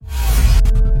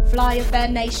Fly a fair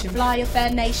nation, fly a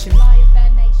fair nation.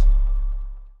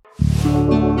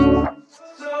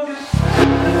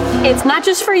 It's not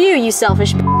just for you, you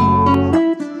selfish. It's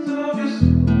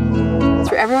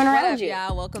for everyone around What up, you.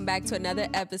 y'all? Welcome back to another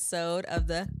episode of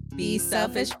the Be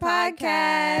Selfish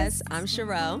Podcast. I'm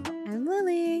Sharrell. I'm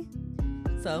Lilly.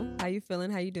 So, how you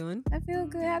feeling? How you doing? I feel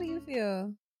good. How do you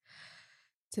feel?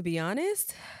 To be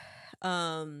honest,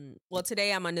 well,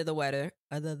 today I'm under the weather.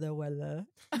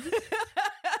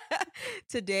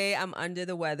 Today I'm under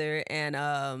the weather, and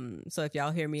so if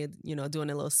y'all hear me, doing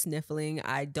a little sniffling,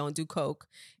 I don't do coke.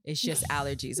 It's just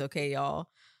allergies, okay, y'all.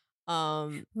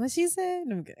 What she said?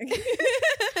 No, I'm kidding.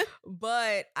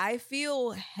 But I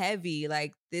feel heavy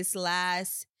like this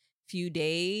last few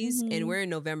days, and we're in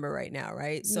November right now,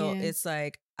 right? So it's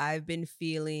like I've been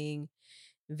feeling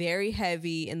very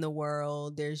heavy in the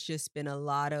world. There's just been a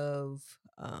lot of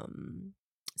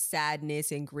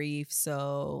sadness and grief.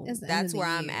 So that's where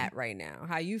I'm at right now.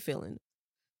 How you feeling?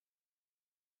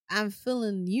 I'm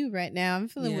feeling you right now. I'm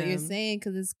feeling what you're saying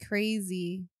because it's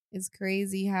crazy. It's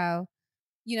crazy how,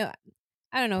 I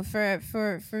don't know.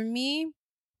 For me,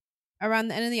 around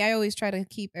the end of the year, I always try to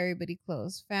keep everybody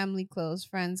close, family close,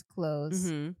 friends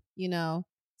close.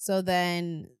 So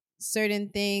then certain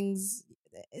things,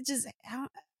 it just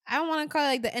I don't want to call it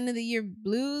like the end of the year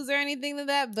blues or anything like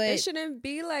that, but it shouldn't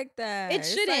be like that. It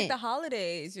shouldn't. It's like the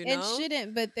holidays, It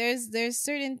shouldn't, but there's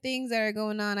certain things that are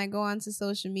going on. I go onto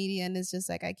social media and it's just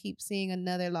like I keep seeing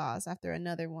another loss after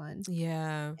another one.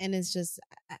 Yeah. And it's just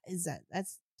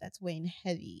that's weighing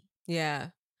heavy. Yeah.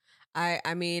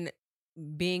 I mean,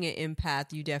 being an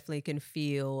empath, you definitely can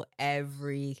feel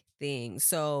everything.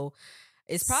 So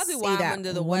it's probably why I'm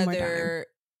under the weather,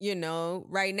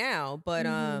 right now. But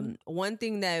one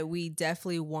thing that we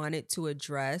definitely wanted to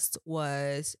address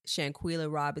was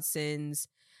Shanquella Robinson's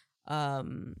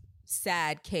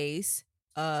sad case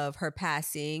of her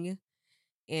passing.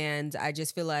 And I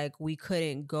just feel like we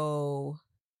couldn't go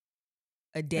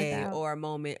a day or a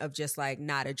moment of just like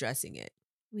not addressing it.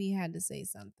 We had to say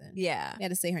something. Yeah. We had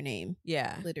to say her name.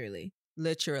 Yeah. Literally.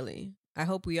 I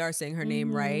hope we are saying her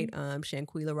name right.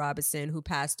 Shanquella Robinson, who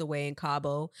passed away in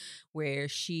Cabo, where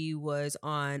she was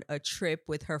on a trip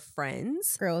with her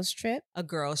friends. A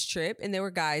girls' trip. And there were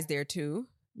guys there too.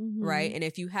 Right. And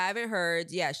if you haven't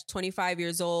heard, she's 25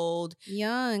 years old.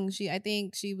 Young. I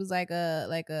think she was like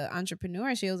a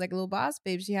entrepreneur. She was like a little boss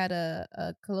babe. She had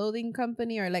a clothing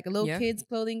company or like a little kids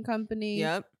clothing company.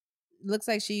 Yep. Looks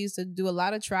like she used to do a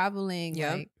lot of traveling.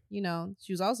 Yep. Like,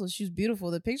 she was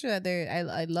beautiful. The picture that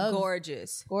I love.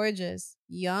 Gorgeous.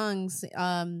 Young,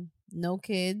 no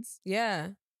kids. Yeah.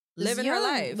 Living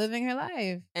her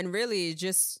life. And really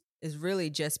is really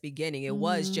just beginning. It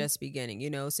was just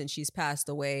beginning, since she's passed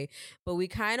away. But we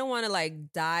kind of want to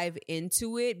like dive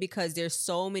into it because there's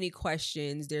so many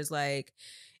questions. There's like,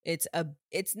 it's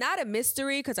not a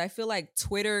mystery because I feel like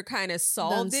Twitter kind of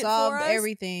solved for us.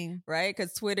 Everything. Right?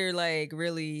 Because Twitter like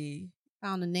really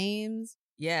found the names.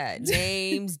 Yeah,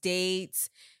 names,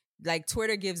 dates. Like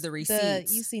Twitter gives the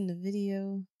receipts. You've seen the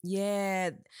video?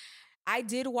 Yeah. I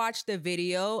did watch the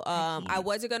video. I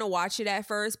wasn't going to watch it at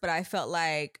first, but I felt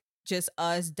like just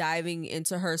us diving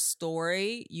into her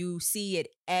story, you see it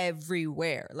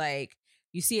everywhere. Like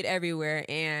you see it everywhere.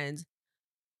 And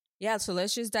yeah, so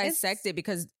let's just dissect it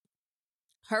because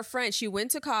her friend, she went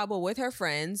to Cabo with her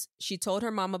friends. She told her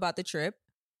mom about the trip.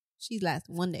 She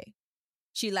lasted one day.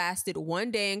 She lasted one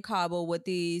day in Cabo with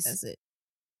these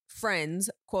friends,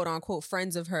 quote unquote,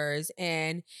 friends of hers.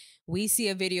 And we see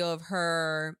a video of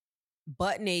her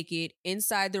butt naked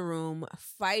inside the room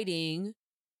fighting.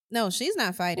 No, she's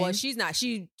not fighting. Well, she's not.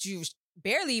 She was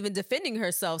barely even defending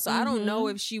herself. So I don't know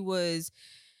if she was,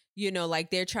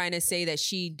 like they're trying to say that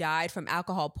she died from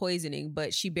alcohol poisoning,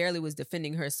 but she barely was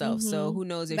defending herself. So who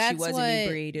knows if she wasn't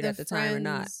inebriated at the time or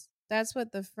not. That's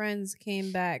what the friends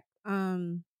came back.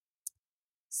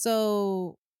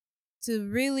 So to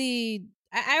really,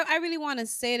 I really want to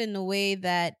say it in a way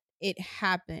that it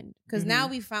happened because now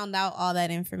we found out all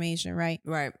that information, right?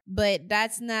 Right. But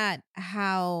that's not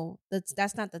how,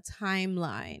 that's not the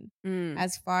timeline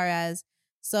as far as,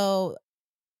 so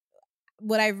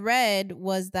what I read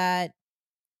was that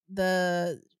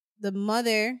the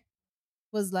mother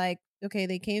was like, okay,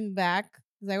 they came back.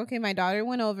 It's like, okay, my daughter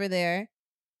went over there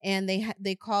and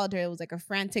they called her. It was like a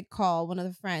frantic call. One of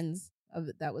the friends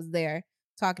that was there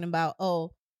talking about,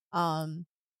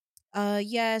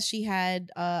 she had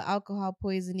alcohol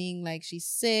poisoning, like she's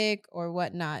sick or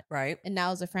whatnot. Right. And that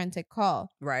was a frantic call.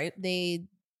 Right.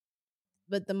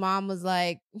 But the mom was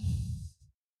like,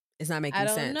 it's not making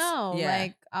sense. I don't know. Yeah.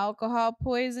 Like alcohol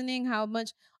poisoning, how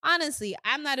much? Honestly,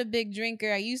 I'm not a big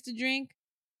drinker. I used to drink,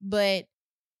 but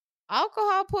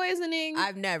alcohol poisoning.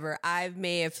 I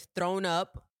may have thrown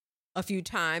up a few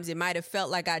times. It might have felt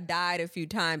like I died a few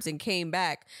times and came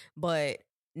back, but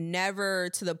never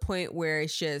to the point where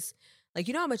it's just like,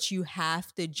 you know how much you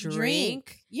have to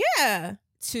drink? Yeah.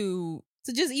 To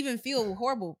just even feel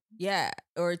horrible. Yeah.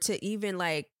 Or to even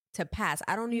like to pass.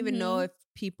 I don't even know if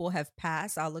people have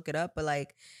passed. I'll look it up, but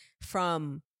like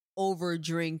from over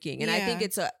drinking. And I think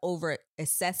it's a over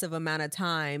excessive amount of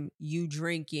time you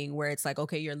drinking where it's like,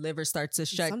 okay, your liver starts to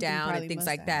shut down and things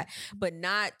like that, but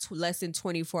not less than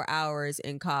 24 hours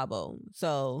in Cabo.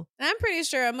 So I'm pretty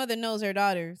sure a mother knows her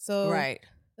daughter. So right.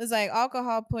 It's like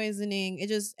alcohol poisoning. It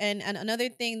just, and another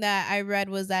thing that I read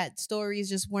was that stories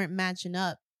just weren't matching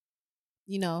up,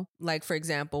 you know? Like, for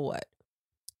example, what?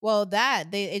 Well,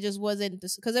 it just wasn't,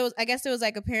 because I guess there was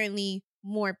like apparently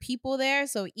more people there.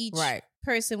 So each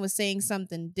person was saying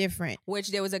something different.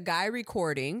 Which there was a guy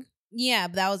recording. Yeah,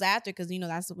 but that was after, because, you know,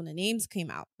 that's when the names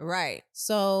came out. Right.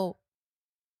 So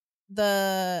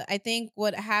I think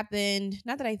what happened,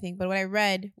 not that I think, but what I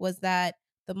read was that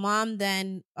the mom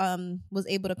then was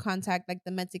able to contact like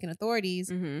the Mexican authorities,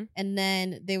 and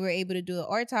then they were able to do an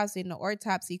autopsy, and the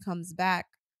autopsy comes back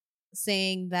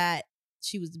saying that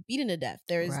she was beaten to death.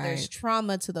 There's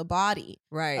trauma to the body,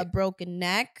 a broken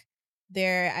neck.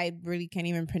 I really can't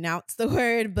even pronounce the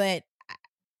word, but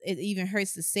it even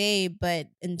hurts to say, but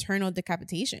internal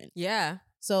decapitation. Yeah.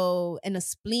 So, and the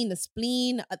spleen,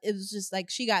 it was just like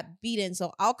she got beaten.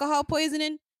 So alcohol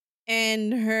poisoning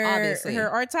and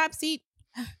her autopsy.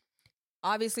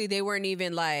 Obviously, they weren't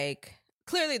even like,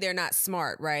 clearly they're not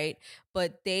smart, right?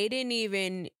 But they didn't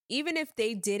even if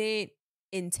they didn't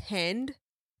intend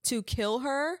to kill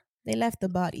her, they left the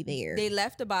body there.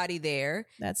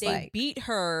 They beat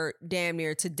her damn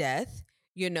near to death,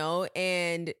 you know,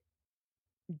 and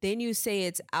then you say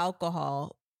it's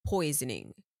alcohol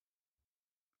poisoning.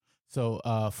 So,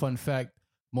 fun fact,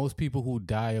 most people who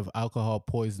die of alcohol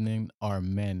poisoning are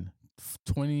men.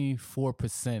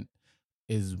 24%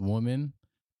 is women,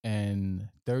 and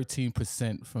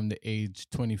 13% from the age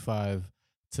 25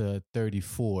 to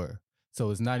 34.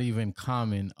 So it's not even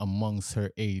common amongst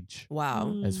her age.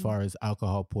 Wow. As far as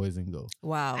alcohol poisoning goes.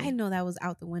 Wow. I know that was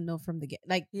out the window from the get.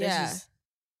 Like, that's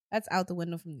out the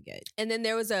window from the get. And then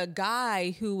there was a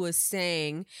guy who was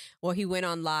saying, well, he went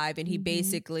on live and he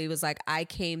basically was like, I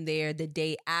came there the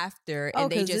day after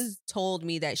and they just told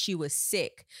me that she was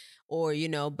sick, or, you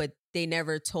know, but they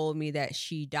never told me that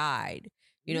she died.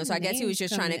 You know, so I guess he was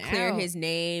just trying to clear his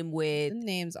name with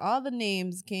names. All the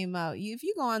names came out. If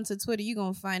you go onto Twitter, you're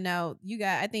going to find out.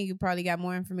 I think you probably got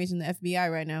more information than the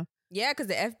FBI right now. Yeah, because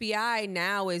the FBI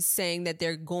now is saying that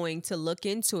they're going to look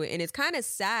into it. And it's kind of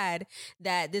sad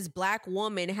that this Black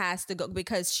woman has to go,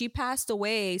 because she passed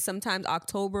away sometime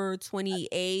October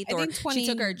 28th, she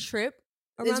took her trip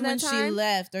around that time. She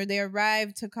left, or they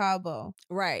arrived to Cabo.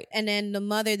 Right. And then the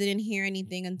mother didn't hear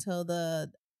anything until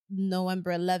the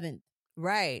November 11th.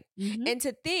 Right. And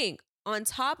to think on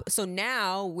top, so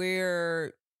now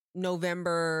we're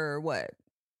November, what?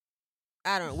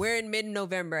 I don't know. We're in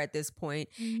mid-November at this point.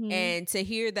 And to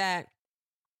hear that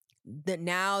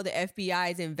now the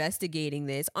FBI is investigating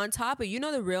this, on top of, you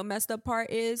know, the real messed up part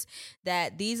is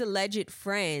that these alleged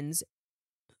friends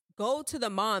go to the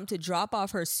mom to drop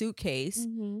off her suitcase,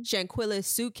 Shanquella's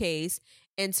suitcase,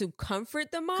 and to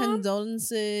comfort the mom.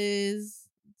 Condolences,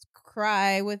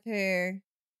 cry with her.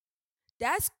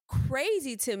 That's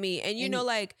crazy to me. And, you know,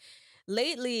 like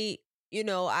lately, you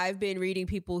know, I've been reading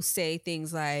people say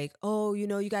things like, oh, you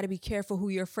know, you got to be careful who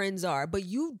your friends are. But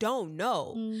you don't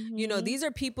know. You know, these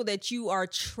are people that you are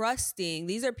trusting.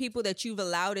 These are people that you've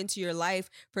allowed into your life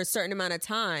for a certain amount of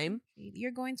time.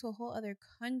 You're going to a whole other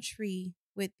country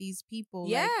with these people.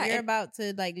 Yeah. Like, you're about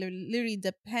to like literally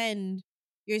depend.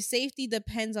 Your safety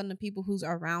depends on the people who's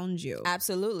around you.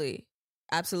 Absolutely.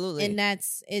 Absolutely. And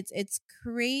it's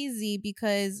crazy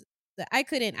because I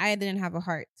didn't have a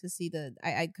heart to see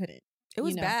I couldn't. It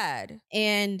was bad.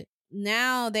 And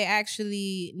now they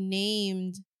actually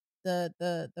named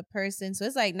the person. So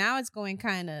it's like now it's going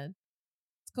kind of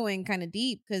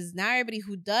deep, because now everybody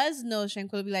who does know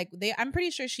Shanquella will be like, I'm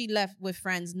pretty sure she left with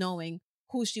friends knowing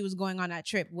who she was going on that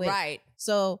trip with. Right.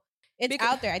 So it's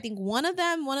out there. I think one of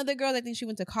the girls, I think she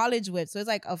went to college with. So it's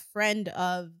like a friend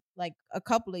of like a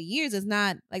couple of years. It's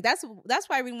not like that's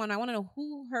why I want to know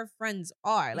who her friends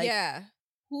are. Like,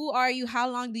 who are you? How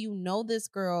long do you know this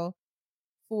girl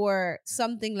for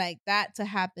something like that to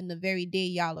happen the very day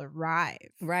y'all arrive?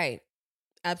 Right.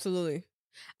 Absolutely.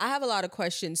 I have a lot of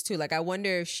questions too. Like, I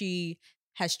wonder if she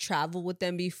has traveled with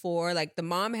them before. Like, the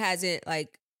mom hasn't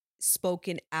like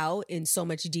spoken out in so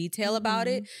much detail about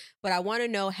it. But I want to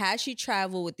know, has she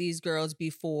traveled with these girls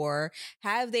before?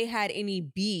 Have they had any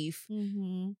beef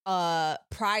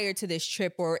prior to this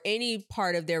trip or any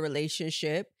part of their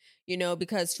relationship? You know,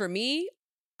 because for me,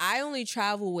 I only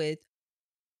travel with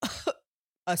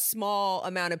a small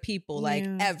amount of people, like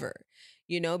ever,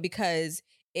 you know, because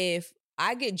if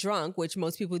I get drunk, which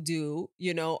most people do,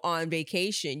 you know, on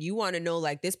vacation, you want to know,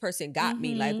 like, this person got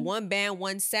me. Like, one band,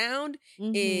 one sound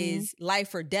is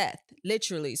life or death,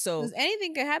 literally. So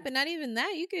anything could happen. Not even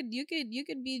that. You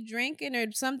could be drinking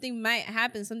or something might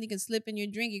happen. Something can slip in your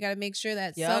drink. You got to make sure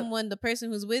that someone, the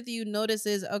person who's with you,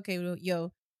 notices, okay, well,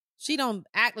 yo, she don't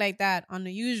act like that on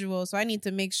the usual. So I need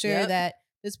to make sure that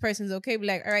this person's okay. Be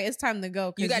like, all right, it's time to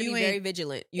go. You got to be very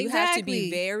vigilant. You have to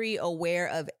be very aware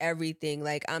of everything.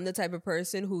 Like, I'm the type of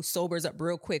person who sobers up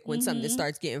real quick when something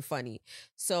starts getting funny.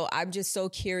 So I'm just so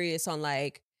curious on,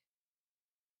 like,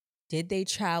 did they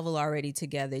travel already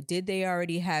together? Did they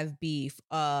already have beef?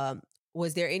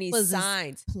 Was there any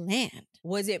signs? Planned?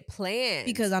 Was it planned?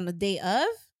 Because on the day of?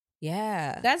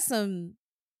 Yeah. That's the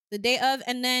day of.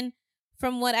 And then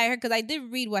from what I heard, because I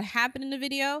did read what happened in the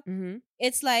video,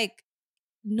 it's like,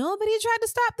 nobody tried to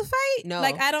stop the fight. No.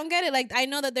 Like, I don't get it. Like, I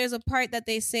know that there's a part that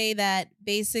they say that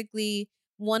basically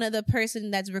one of the person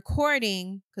that's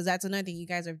recording, because that's another thing, you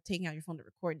guys are taking out your phone to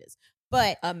record this,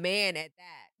 but a man at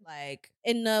that, like,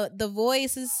 and the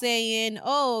voice is saying,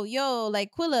 oh, yo,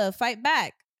 like, Quilla, fight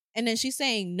back. And then she's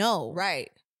saying no. Right.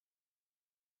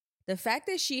 The fact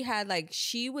that she had, like,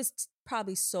 she was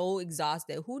probably so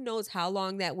exhausted. Who knows how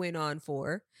long that went on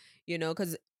for, you know,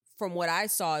 because from what I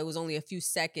saw, it was only a few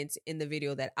seconds in the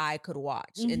video that I could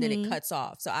watch, and then it cuts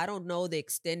off. So I don't know the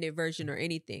extended version or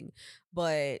anything,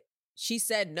 but she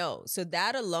said no. So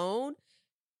that alone,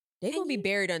 they're going to be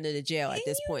buried under the jail at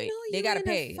this point. They got to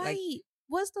pay. Like,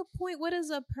 what's the point? What is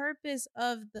the purpose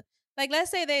of the, like,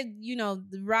 let's say they, you know,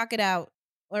 rock it out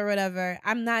or whatever.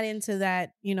 I'm not into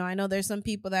that. You know, I know there's some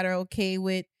people that are okay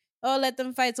with, oh, let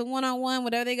them fight. So one-on-one,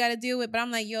 whatever they got to deal with. But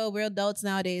I'm like, yo, we're adults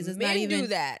nowadays. It's men not even do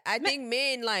that. I think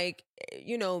men, like,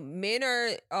 you know, men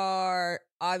are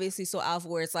obviously so alpha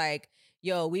where it's like,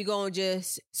 yo, we gonna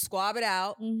just squab it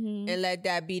out and let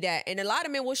that be that. And a lot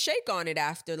of men will shake on it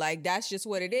after. Like, that's just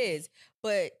what it is.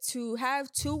 But to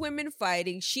have two women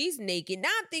fighting, she's naked. Now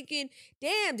I'm thinking,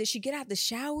 damn, did she get out the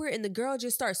shower and the girl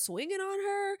just start swinging on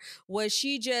her? Was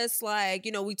she just like,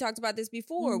 you know, we talked about this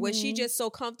before. Was she just so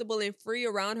comfortable and free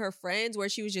around her friends where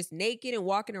she was just naked and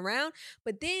walking around?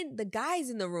 But then the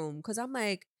guys in the room, because I'm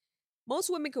like,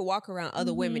 most women could walk around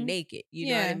other women naked. You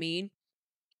know what I mean?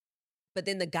 But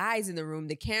then the guys in the room,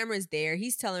 the camera's there.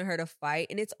 He's telling her to fight.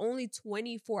 And it's only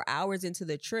 24 hours into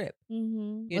the trip.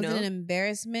 You Was know? it an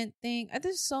embarrassment thing?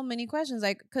 There's so many questions.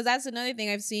 Like, because that's another thing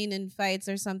I've seen in fights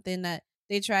or something, that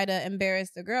they try to embarrass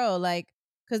the girl. Like,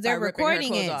 because they're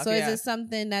recording it. Off, so is it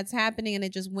something that's happening and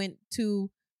it just went too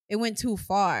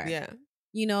far? Yeah.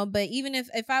 You know, but even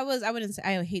if I was, I wouldn't say,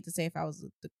 I hate to say if I was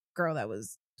the girl that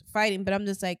was fighting, but I'm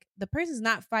just like, the person's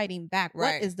not fighting back.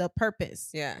 Right. What is the purpose?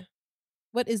 Yeah.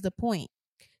 What is the point?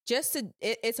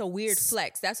 It's a weird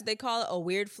flex. That's what they call it, a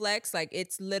weird flex. Like,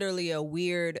 it's literally a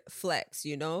weird flex,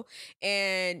 you know?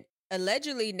 And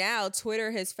allegedly now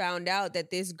Twitter has found out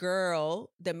that this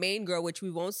girl, the main girl, which we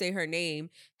won't say her name,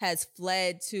 has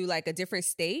fled to, like, a different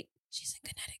state. She's in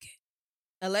Connecticut.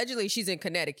 Allegedly, she's in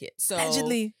Connecticut. So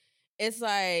allegedly, it's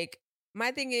like,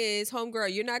 my thing is,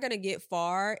 homegirl, you're not going to get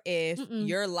far if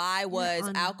your lie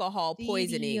was alcohol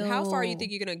poisoning. How far you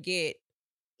think you're going to get?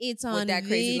 It's on that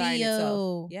crazy lie in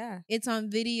itself. Yeah. It's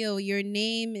on video. Your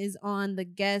name is on the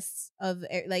guests of,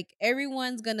 like,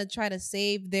 everyone's going to try to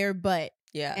save their butt.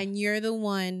 Yeah. And you're the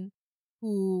one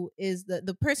who is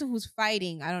the person who's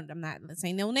fighting. I'm not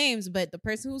saying no names, but the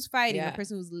person who's fighting, the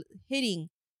person who's hitting,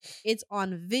 it's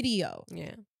on video.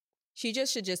 Yeah. She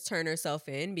should turn herself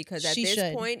in, because at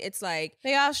this point, it's like,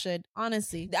 they all should,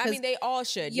 honestly. I mean, they all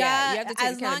should. Yeah, you have to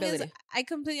take accountability. Long as I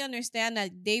completely understand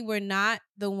that they were not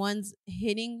the ones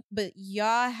hitting, but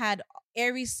y'all had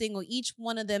each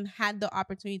one of them had the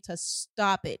opportunity to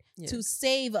stop it, to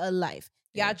save a life.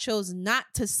 Y'all chose not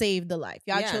to save the life.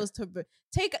 Y'all chose to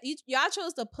y'all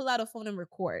chose to pull out a phone and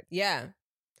record. Yeah.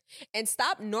 And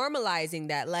stop normalizing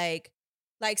that. Like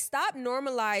stop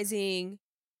normalizing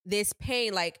this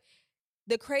pain. Like,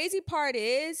 the crazy part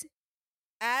is,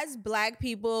 as Black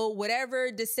people,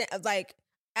 whatever descent of, like,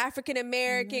 African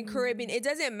American, Caribbean, it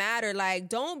doesn't matter. Like,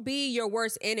 don't be your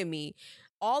worst enemy.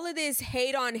 All of this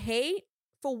hate on hate,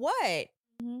 for what?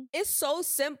 It's so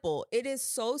simple. It is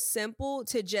so simple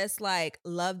to just like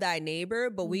love thy neighbor,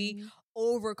 but we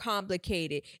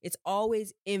overcomplicate it. It's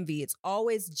always envy. It's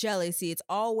always jealousy. It's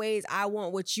always I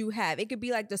want what you have. It could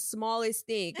be like the smallest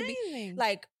thing. It could be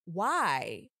like,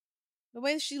 why? The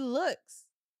way she looks.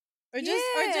 Or just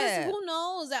who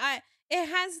knows?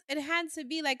 It had to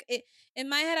be like it in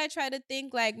my head. I try to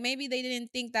think like maybe they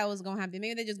didn't think that was gonna happen.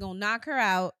 Maybe they just gonna knock her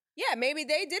out. Yeah, maybe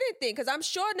they didn't think, because I'm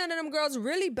sure none of them girls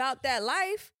really about that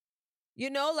life. You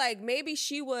know, like maybe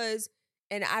she was,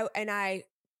 and I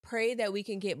pray that we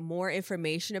can get more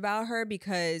information about her,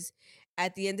 because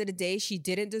at the end of the day, she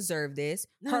didn't deserve this.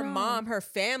 Her mom, her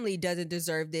family doesn't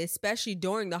deserve this, especially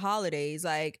during the holidays.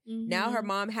 Like now her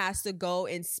mom has to go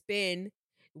and spend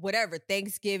whatever,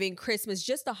 Thanksgiving, Christmas,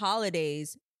 just the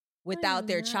holidays without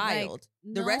their child.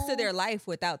 Like, the rest of their life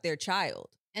without their child.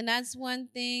 And that's one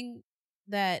thing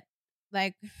that,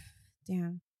 like,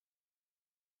 damn.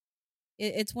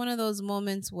 It's one of those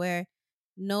moments where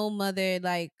no mother,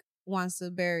 like, wants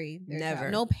to bury their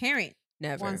child. No parent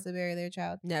wants to bury their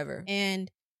child. Never.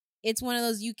 And it's one of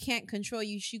those you can't control.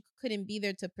 She couldn't be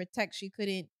there to protect. She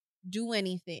couldn't do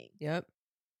anything. Yep.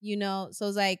 You know? So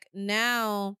it's like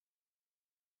now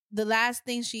the last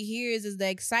thing she hears is the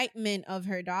excitement of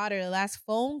her daughter. The last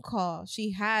phone call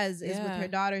she has is with her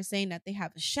daughter saying that they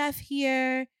have a chef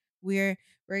here. We're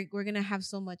gonna have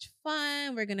so much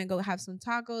fun. We're gonna go have some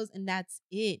tacos, and that's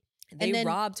it. They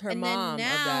robbed her mom of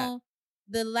that.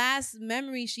 The last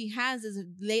memory she has is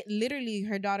literally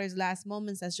her daughter's last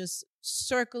moments that's just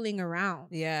circling around.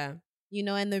 Yeah. You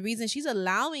know, and the reason she's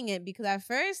allowing it, because at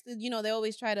first, you know, they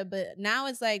always try to, but now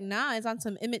it's like, nah, it's on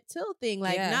some Emmett Till thing.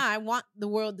 Like, nah, I want the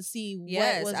world to see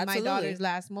what was my daughter's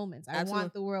last moments. I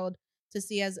want the world to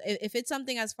see, as if it's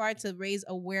something as far to raise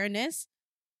awareness,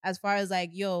 as far as like,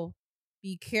 yo,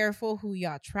 be careful who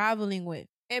y'all traveling with.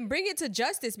 And bring it to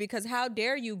justice, because how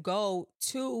dare you go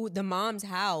to the mom's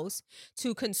house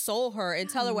to console her and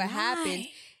tell her what happened?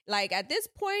 Like, at this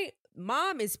point,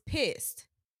 mom is pissed.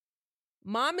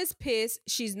 Mom is pissed.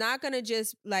 She's not going to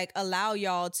just like allow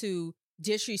y'all to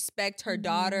disrespect her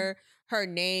daughter, her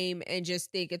name, and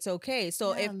just think it's okay.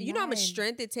 So if you know how much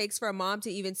strength it takes for a mom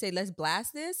to even say, let's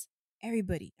blast this.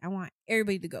 Everybody. I want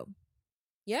everybody to go.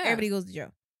 Yeah. Everybody goes to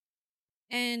jail.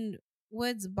 And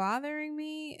what's bothering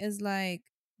me is like,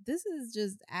 this is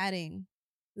just adding.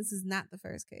 This is not the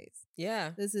first case.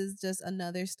 Yeah. This is just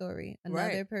another story.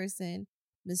 Another person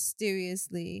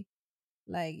mysteriously,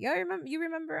 like, you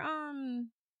remember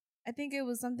I think it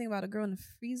was something about a girl in the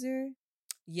freezer.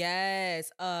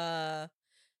 Yes.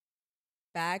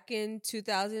 Back in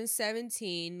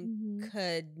 2017,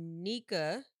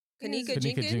 Kanika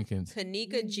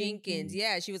Jenkins.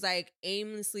 Yeah, she was like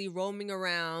aimlessly roaming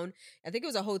around. I think it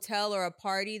was a hotel or a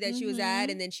party that she was at,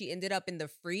 and then she ended up in the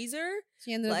freezer.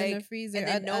 She ended up in the freezer. And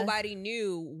then nobody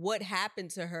knew what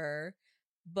happened to her.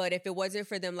 But if it wasn't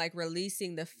for them like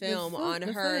releasing the film on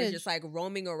her footage. just like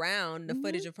roaming around, the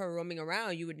footage of her roaming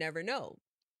around, you would never know.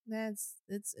 It's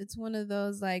one of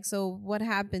those, like, so what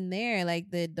happened there? Like,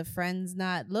 the friends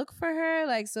not look for her?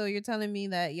 Like, so you're telling me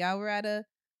that y'all were at a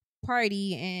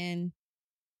party and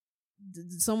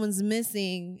someone's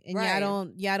missing and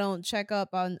y'all don't check up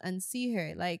on and see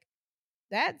her? Like,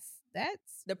 that's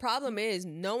the problem is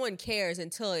no one cares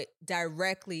until it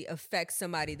directly affects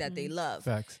somebody that they love.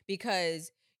 Facts.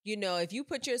 Because, you know, if you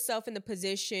put yourself in the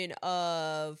position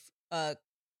of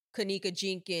Kanika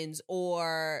Jenkins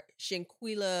or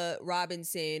Shanquella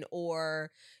Robinson, or,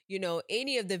 you know,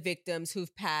 any of the victims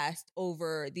who've passed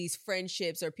over these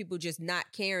friendships or people just not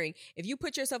caring. If you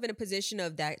put yourself in a position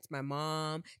of that's my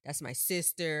mom, that's my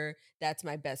sister, that's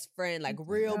my best friend, like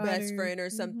real best friend or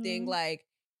something, like,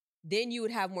 then you would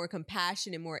have more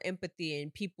compassion and more empathy,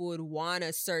 and people would want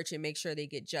to search and make sure they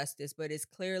get justice. But it's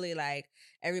clearly like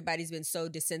everybody's been so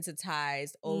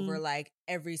desensitized over like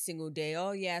every single day.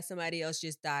 Oh yeah, somebody else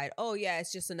just died. Oh yeah,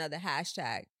 it's just another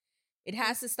hashtag. It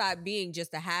has to stop being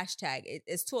just a hashtag.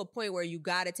 It's to a point where you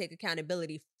got to take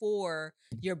accountability for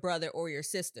your brother or your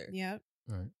sister. Yeah.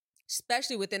 Right.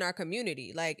 Especially within our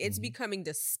community. Like, it's becoming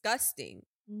disgusting.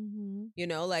 You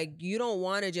know, like, you don't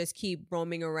want to just keep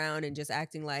roaming around and just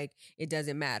acting like it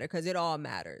doesn't matter, because it all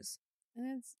matters.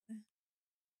 And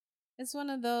it's one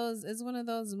of those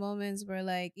moments where,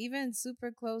 like, even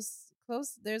super close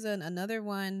there's another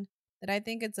one that I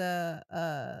think it's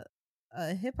a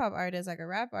hip hop artist, like a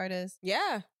rap artist.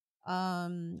 Yeah.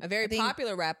 A very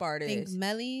popular rap artist. I think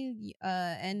Melly,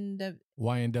 and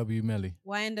YNW Melly.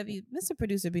 YNW, Mr.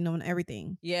 Producer be knowing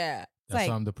everything. That's Yeah. like,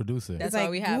 why I'm the producer. That's like why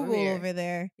we have Google him here. over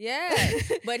there. Yeah.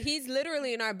 But he's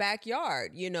literally in our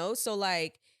backyard, you know? So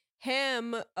like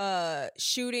him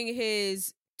shooting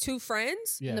his 2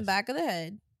 friends? Yes. In the back of the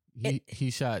head.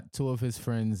 He shot 2 of his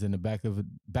friends in the back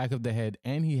of the head,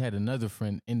 and he had another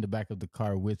friend in the back of the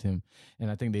car with him. And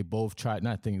I think they both tried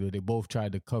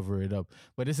to cover it up.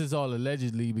 But this is all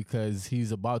allegedly because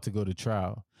he's about to go to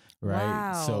trial, right?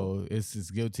 Wow. So it's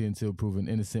guilty until proven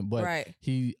innocent. But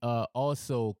he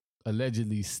also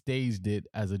allegedly staged it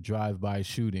as a drive-by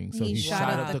shooting. So he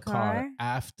shot up the car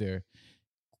after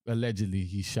allegedly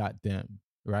he shot them.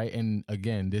 Right. And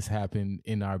again, this happened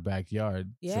in our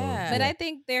backyard. Yeah. So, but I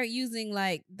think they're using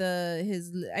like did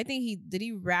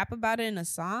he rap about it in a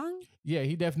song? Yeah,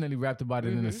 he definitely rapped about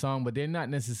it in a song, but they're not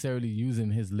necessarily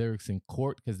using his lyrics in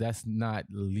court because that's not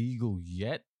legal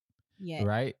yet. Yeah.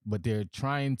 Right. But they're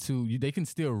trying to, they can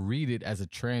still read it as a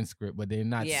transcript, but they're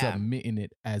not submitting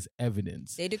it as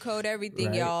evidence. They decode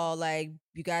everything, y'all. Like,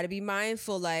 you got to be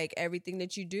mindful, like, everything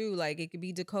that you do, like, it could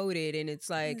be decoded. And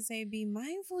it's like, I say be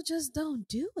mindful, just don't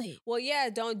do it. Well, yeah,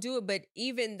 don't do it. But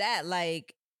even that,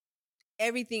 like,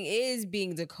 everything is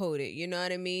being decoded. You know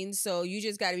what I mean? So you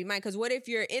just got to be mindful. Because what if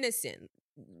you're innocent?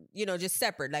 You know, just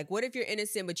separate. Like, what if you're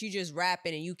innocent, but you just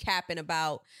rapping and you capping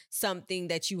about something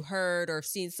that you heard or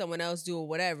seen someone else do or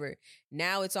whatever?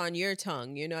 Now it's on your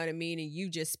tongue, you know what I mean? And you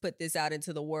just put this out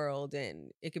into the world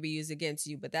and it could be used against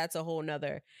you. But that's a whole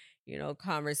nother,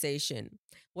 conversation.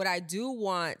 What I do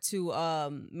want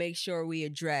to make sure we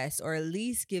address, or at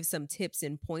least give some tips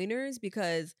and pointers,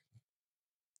 because,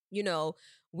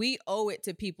 we owe it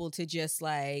to people to just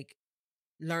like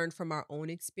learn from our own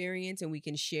experience, and we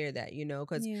can share that,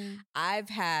 because I've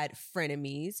had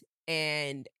frenemies,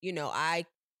 and,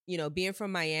 being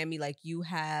from Miami, like, you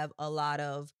have a lot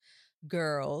of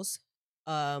girls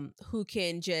who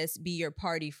can just be your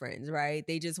party friends, right?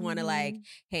 They just want to like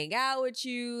hang out with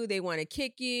you. They want to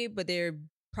kick it, but they're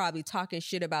probably talking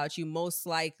shit about you most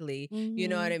likely, you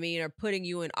know what I mean? Or putting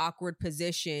you in awkward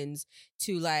positions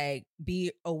to like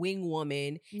be a wing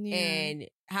woman. And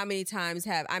how many times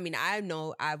I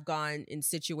know I've gone in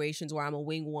situations where I'm a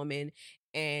wing woman,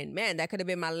 and man, that could have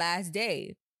been my last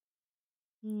day.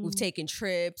 We've taken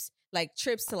trips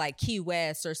to like Key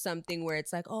West or something where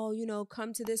it's like, oh,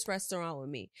 come to this restaurant with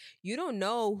me. You don't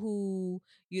know who,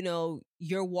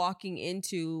 you're walking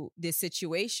into this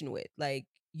situation with. Like,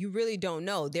 you really don't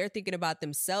know. They're thinking about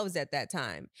themselves at that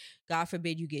time. God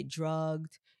forbid you get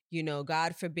drugged.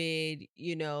 God forbid,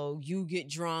 you get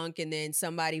drunk and then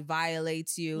somebody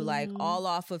violates you, like all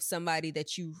off of somebody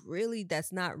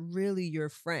that's not really your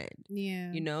friend.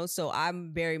 Yeah. So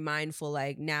I'm very mindful,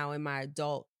 like now in my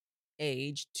adult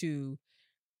age, to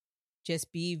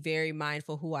just be very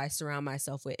mindful who I surround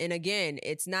myself with. And again,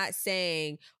 it's not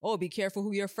saying, oh, be careful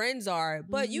who your friends are,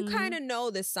 but you kind of know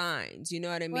the signs, you know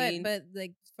what I mean? But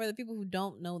like for the people who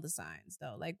don't know the signs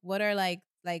though, like what are like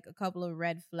a couple of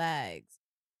red flags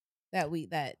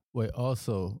Wait,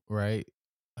 also, right,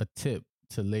 a tip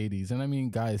to ladies, and I mean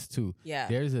guys too. Yeah.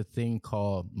 There's a thing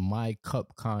called My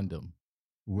Cup condom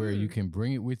where you can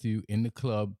bring it with you in the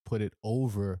club, put it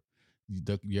over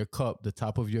your cup, the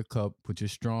top of your cup, put your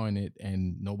straw in it,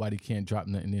 and nobody can't drop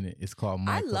nothing in it. It's called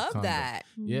My Cup condom. I love that.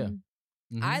 Yeah.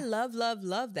 I love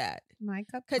that. My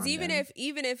Cup condom. Because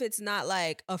even if it's not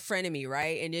like a frenemy,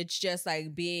 right? And it's just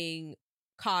like being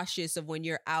cautious of when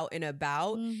you're out and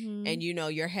about and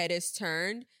your head is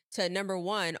turned, to number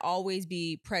one, always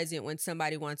be present when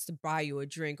somebody wants to buy you a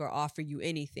drink or offer you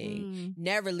anything.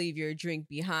 Never leave your drink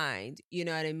behind. You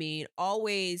know what I mean?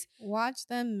 Always watch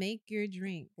them make your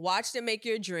drink.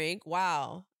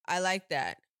 Wow. I like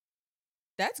that.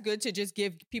 That's good to just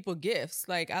give people gifts.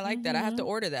 Like, I like that. I have to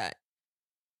order that.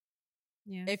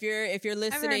 Yeah. If you're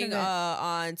listening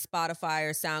on Spotify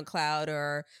or SoundCloud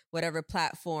or whatever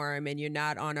platform, and you're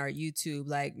not on our YouTube,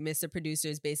 like Mr. Producer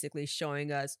is basically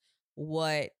showing us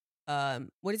what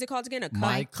is it called again?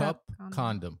 My Cup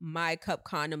condom. My Cup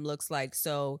condom looks like.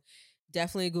 So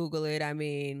definitely Google it. I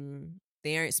mean,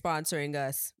 they aren't sponsoring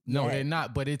us. No, they're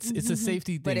not. But it's a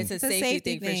safety thing. But it's a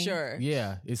safety thing for sure.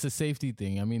 Yeah, it's a safety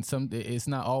thing. I mean, it's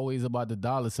not always about the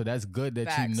dollar. So that's good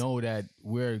that you know that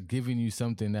we're giving you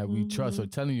something that we trust, or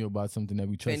telling you about something that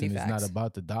we trust, and it's not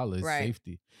about the dollar. It's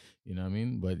safety. You know what I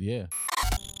mean? But yeah.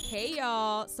 Hey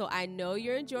y'all, so I know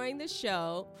you're enjoying the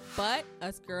show, but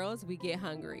us girls, we get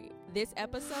hungry. This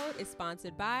episode is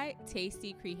sponsored by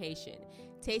Tasty Creation.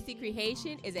 Tasty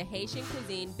Creation is a Haitian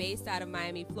cuisine based out of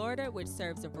Miami, Florida, which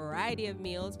serves a variety of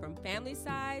meals from family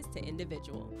size to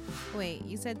individual. Wait,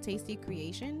 you said Tasty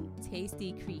Creation?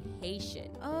 Tasty Creation.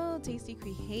 Oh, Tasty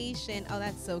Creation. Oh,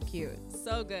 that's so cute.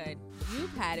 So good.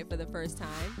 You've had it for the first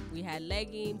time. We had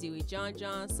legume, Dewey John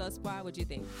John, Suspa. What'd you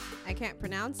think? I can't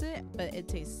pronounce it, but it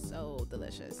tastes so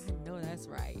delicious. I know that's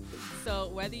right. So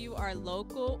whether you are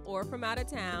local or from out of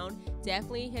town,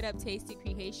 definitely hit up Tasty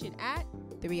Creation at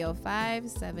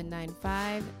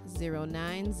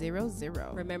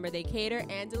 305-795-0900. Remember, they cater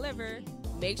and deliver.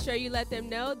 Make sure you let them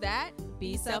know that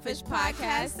Be Selfish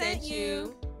Podcast sent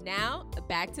you. Now,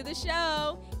 back to the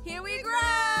show. Here we grow.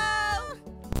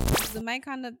 The my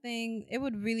conduct thing, it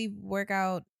would really work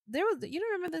out. You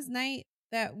don't remember this night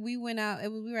that we went out?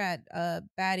 We were at a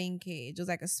batting cage. It was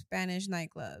like a Spanish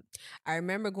nightclub. I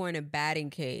remember going to batting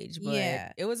cage,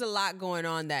 but it was a lot going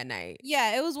on that night.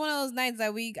 Yeah, it was one of those nights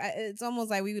that it's almost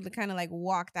like we would kind of like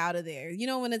walked out of there. You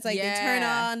know, when it's like they turn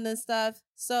on the stuff.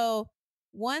 So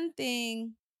one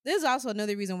thing, there's also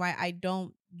another reason why I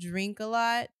don't drink a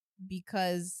lot,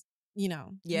 because, you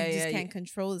know, you just can't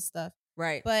control the stuff.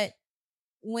 Right. But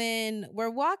when we're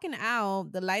walking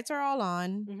out, the lights are all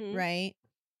on, right?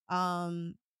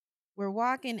 We're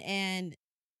walking and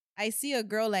I see a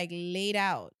girl like laid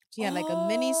out. She had like a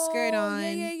mini skirt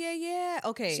on. Yeah.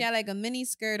 Okay. She had like a mini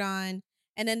skirt on.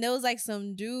 And then there was like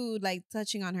some dude like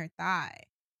touching on her thigh.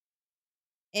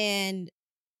 And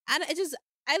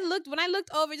when I looked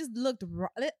over, it just looked wrong.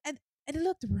 It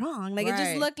looked wrong. Like it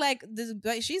just looked like this,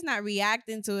 like she's not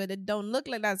reacting to it. It don't look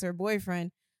like that's her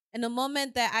boyfriend. And the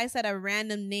moment that I said a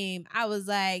random name, I was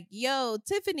like, yo,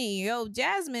 Tiffany, yo,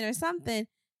 Jasmine or something.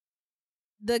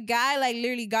 The guy like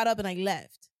literally got up and like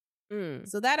left.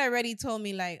 So that already told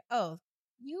me like, oh,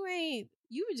 you were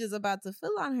just about to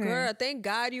fill on her. Girl, thank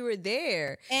God you were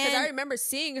there. Because I remember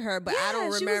seeing her, but I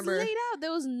don't remember. She was laid out.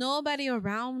 There was nobody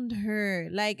around her.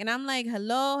 Like, and I'm like,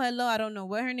 hello. I don't know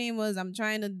what her name was.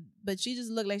 But she just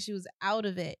looked like she was out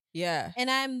of it. Yeah. And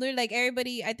I'm literally like,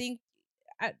 everybody, I think,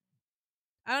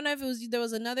 I don't know if there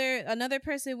was another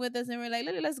person with us and we're like,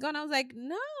 Lily, let's go. And I was like,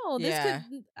 no,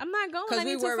 I'm not going. Because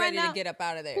we were ready to get up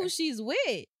out of there. Who she's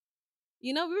with.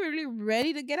 You know, we were really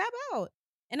ready to get up out.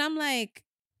 And I'm like,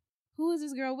 who is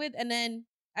this girl with? And then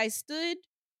I stood.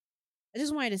 I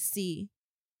just wanted to see.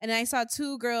 And I saw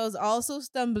two girls also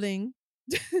stumbling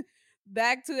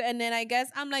back to, and then I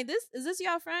guess I'm like, is this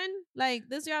your friend? Like,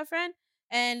 this your friend?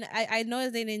 And I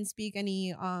noticed they didn't speak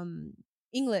any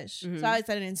English. So I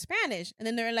said it in Spanish. And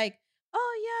then they were like,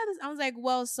 oh yeah. I was like,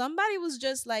 well, somebody was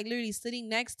just like literally sitting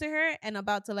next to her and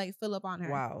about to like fill up on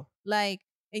her. Wow. Like,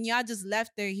 and y'all just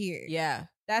left her here. Yeah.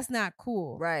 That's not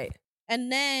cool. Right. And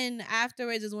then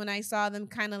afterwards is when I saw them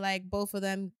kind of like both of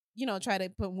them, you know, try to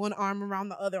put one arm around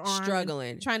the other arm.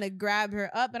 Struggling. Trying to grab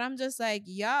her up. And I'm just like,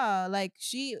 y'all, like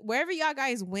wherever y'all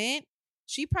guys went,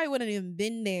 she probably wouldn't even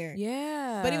been there.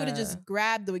 Yeah. But he would have just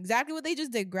grabbed exactly what they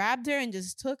just did, grabbed her and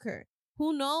just took her.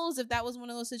 Who knows if that was one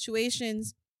of those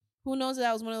situations? Who knows if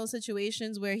that was one of those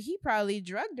situations where he probably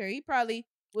drugged her? He probably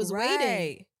was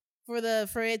waiting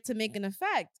for it to make an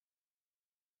effect.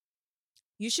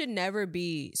 You should never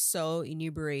be so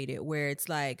inebriated where it's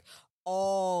like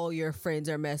all your friends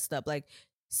are messed up. Like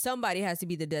somebody has to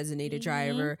be the designated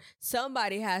driver.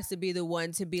 Somebody has to be the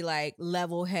one to be like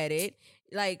level-headed.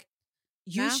 Like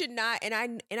you should not.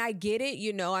 And I get it.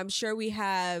 You know, I'm sure we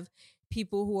have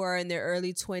people who are in their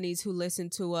early 20s who listen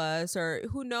to us, or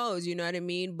who knows, you know what I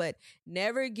mean? But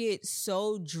never get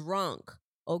so drunk,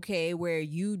 okay, where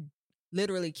you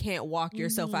literally can't walk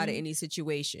yourself out of any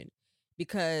situation,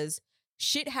 because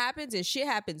shit happens and shit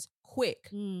happens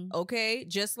quick, okay?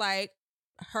 Just like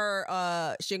her,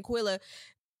 Shanquella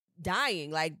dying,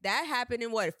 like that happened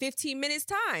in 15 minutes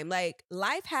time. Like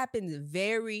life happens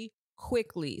very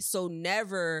quickly, so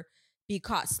never be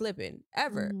caught slipping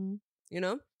ever. You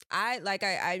know, I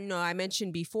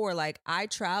mentioned before, like I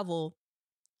travel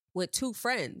with two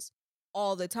friends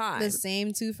all the time. The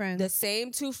same two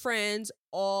friends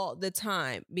all the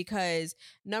time. Because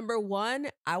number one,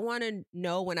 I want to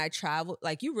know when I travel,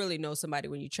 like you really know somebody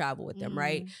when you travel with them,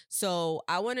 right? So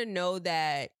I want to know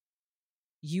that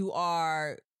you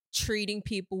are treating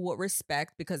people with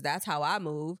respect, because that's how I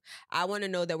move. I want to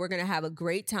know that we're going to have a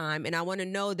great time. And I want to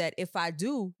know that if I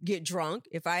do get drunk,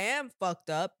 if I am fucked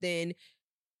up, then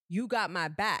you got my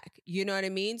back. You know what I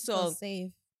mean? So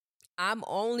safe. I'm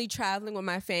only traveling with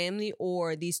my family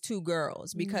or these two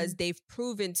girls, because they've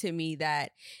proven to me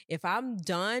that if I'm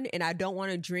done and I don't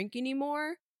want to drink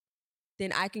anymore,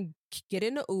 then I can get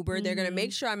in the Uber. They're going to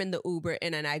make sure I'm in the Uber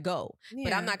and then I go.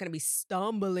 But I'm not going to be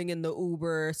stumbling in the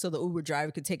Uber so the Uber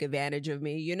driver could take advantage of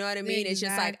me. You know what I mean? It's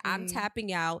just like I'm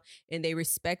tapping out and they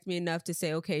respect me enough to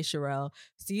say, okay, Sharrell,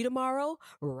 see you tomorrow,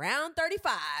 round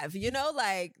 35. You know,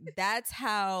 like that's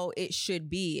how it should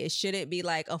be. It shouldn't be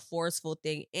like a forceful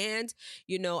thing. And,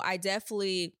 you know, I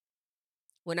definitely,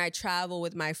 when I travel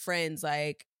with my friends,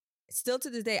 like still to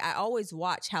this day, I always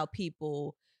watch how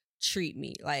people treat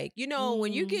me. Like, you know,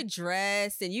 when you get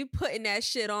dressed and you putting that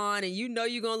shit on and you know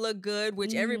you're gonna look good,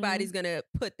 which everybody's gonna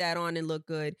put that on and look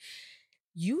good,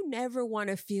 you never want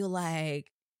to feel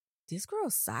like this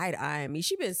girl side-eyeing me.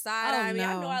 She been side-eyeing me.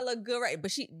 I know I look good, right?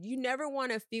 But you never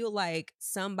want to feel like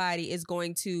somebody is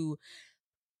going to,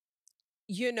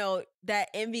 you know, that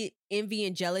envy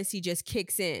and jealousy just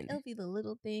kicks in. It'll be the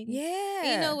little thing. Yeah.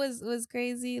 And you know what's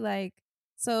crazy? Like,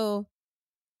 so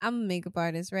I'm a makeup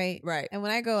artist, right? Right. And when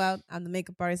I go out, I'm the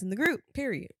makeup artist in the group.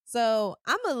 Period. So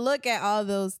I'm gonna look at all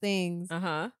those things.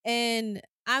 And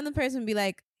I'm the person to be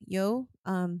like, yo,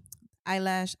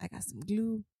 eyelash, I got some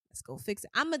glue. Let's go fix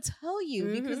it. I'm gonna tell you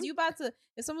because you about to,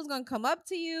 if someone's gonna come up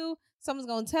to you, someone's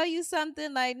gonna tell you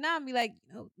something, like, nah, be like,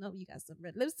 no, you got some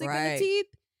red lipstick in the teeth.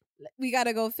 We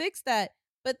gotta go fix that.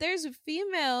 But there's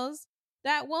females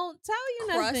that won't tell you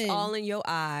nothing. Crust all in your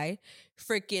eye,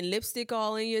 freaking lipstick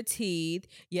all in your teeth.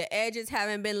 Your edges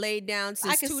haven't been laid down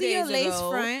since 2 days ago. I can see your lace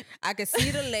front. I can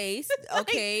see the lace.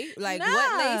 Okay, like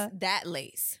what lace? That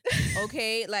lace.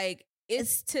 Okay, like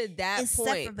it's to that it's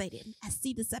point. Separated. I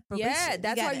see the separation. Yeah,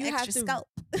 that's why you have to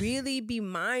really be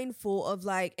mindful of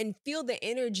like and feel the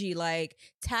energy. Like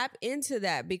tap into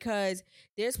that because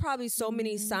there's probably so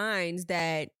many signs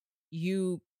that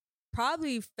you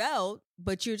probably felt,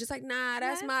 but you're just like, nah,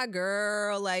 that's my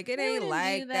girl. Like, it ain't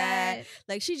like that.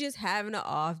 Like, she just having an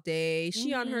off day.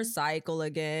 She on her cycle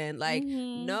again. Like,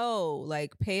 no,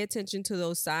 like, pay attention to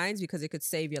those signs because it could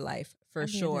save your life for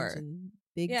sure.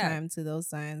 Big time to those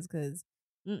signs because,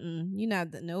 you're not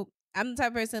nope. I'm the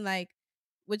type of person like,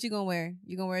 what you gonna wear?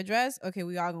 You gonna wear a dress? Okay,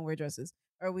 we all gonna wear dresses.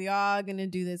 Or we all gonna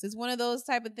do this. It's one of those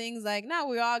type of things like, no,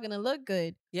 we're all gonna look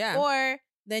good. Yeah. Or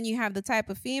then you have the type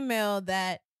of female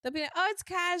that they'll be like, oh, it's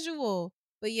casual.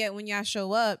 But yet when y'all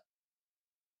show up,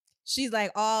 she's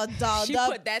like all dolled she up.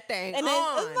 She put that thing and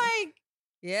on. It's like,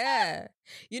 yeah.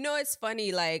 You know, it's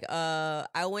funny. Like,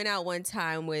 I went out one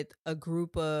time with a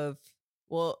group of,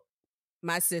 well,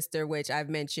 my sister, which I've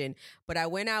mentioned, but I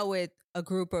went out with a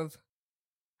group of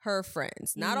her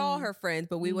friends, not all her friends,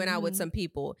 but we went out with some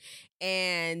people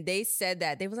and they said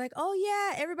that they was like, oh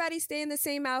yeah, everybody stay in the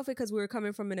same outfit because we were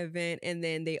coming from an event and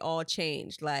then they all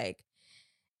changed. Like,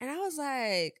 and I was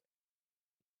like,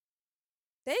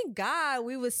 thank God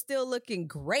we was still looking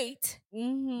great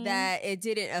that it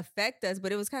didn't affect us,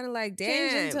 but it was kind of like, damn.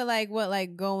 Change into like what,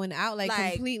 like going out, like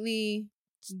completely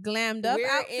glammed up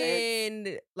outfit?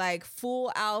 in like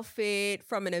full outfit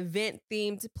from an event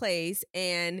themed place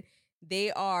and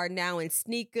they are now in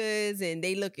sneakers and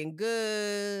they looking good.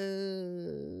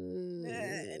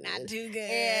 Not too good.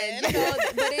 And, you know,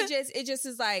 but it just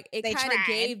is like, it kind of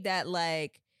gave that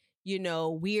like, you know,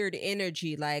 weird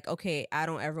energy. Like, okay, I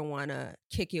don't ever want to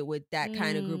kick it with that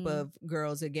kind of group of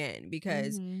girls again.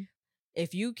 Because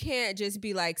if you can't just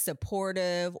be like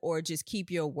supportive or just keep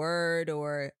your word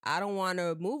or I don't want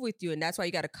to move with you. And that's why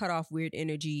you got to cut off weird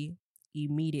energy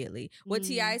immediately. What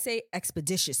T.I. say?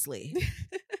 Expeditiously.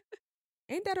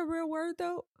 Ain't that a real word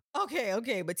though?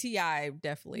 Okay. But T.I.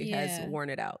 definitely has worn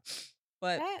it out.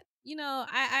 But that, you know,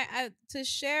 I to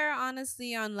share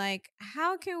honestly on like,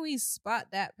 how can we spot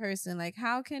that person? Like,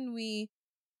 how can we,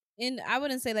 I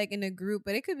wouldn't say like in a group,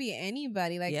 but it could be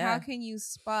anybody. Like, how can you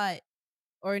spot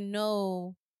or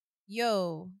know,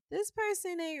 yo, this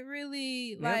person ain't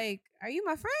really like, are you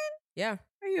my friend? Yeah.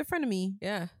 Are you a friend of me?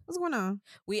 Yeah. What's going on?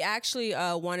 We actually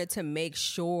wanted to make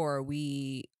sure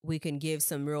we can give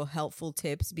some real helpful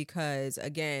tips because,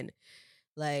 again,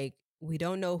 like, we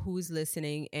don't know who's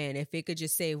listening. And if it could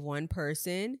just save one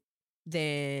person,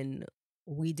 then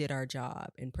we did our job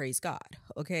and praise God.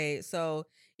 Okay. So,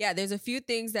 yeah, there's a few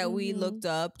things that we looked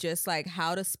up, just like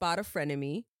how to spot a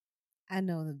frenemy. I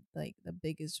know the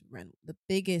biggest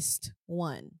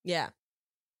one. Yeah.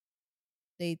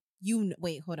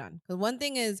 Wait, hold on. Because one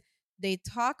thing is they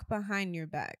talk behind your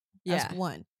back. Yeah. That's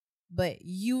one. But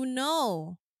you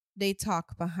know they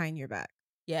talk behind your back.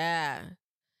 Yeah.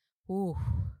 Ooh.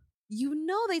 You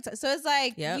know they talk. So it's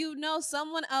like, you know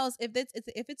someone else, if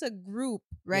it's a group,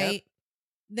 right?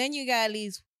 Then you got at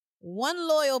least one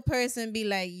loyal person be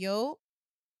like, yo,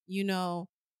 you know,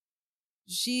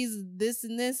 she's this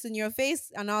and this in your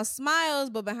face and all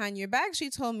smiles, but behind your back, she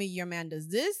told me your man does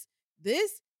this,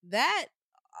 that.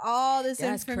 all this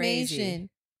That's information. crazy.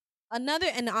 Another,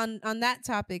 and on that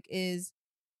topic is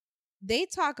they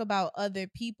talk about other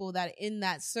people that are in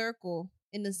that circle,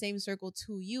 in the same circle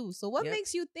to you. So what Yep.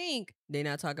 makes you think They're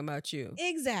not talking about you.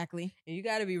 exactly? And you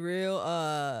got to be real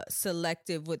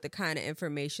selective with the kind of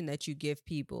information that you give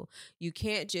people. You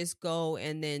can't just go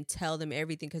and then tell them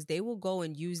everything, because they will go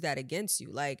and use that against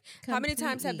you. Like, how many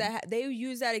times have they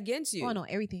use that against you? Oh no,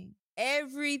 everything.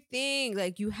 Everything.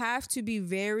 Like, you have to be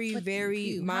very, What did you very do? How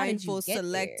did you mindful, get there?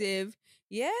 selective.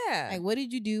 Yeah. Like, what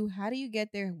did you do? How do you get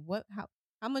there? What?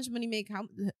 How much money make?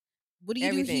 What do you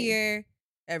Everything. do here?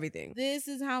 Everything. This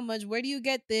is how much. Where do you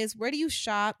get this? Where do you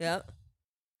shop? Yep.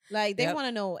 Like, they Yep. want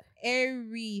to know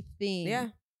everything. Yeah.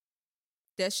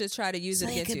 Let's just try to use So it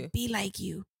they against could you. be like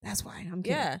you. That's why I'm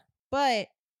kidding. Yeah. But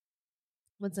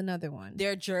what's another one?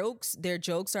 Their jokes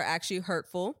are actually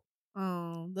hurtful.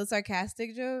 Oh, the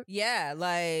sarcastic joke. Yeah,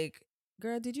 like,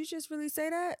 girl, did you just really say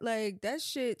that? Like, that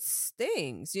shit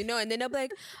stings, you know? And then they'll be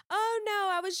like, oh no,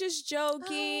 I was just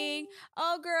joking.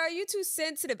 Oh, girl, you too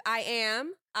sensitive. I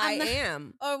am.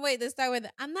 Oh wait, let's start with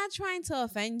I'm not trying to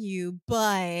offend you,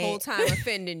 but Whole time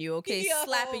offending you, okay? Yo.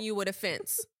 Slapping you with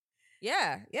offense.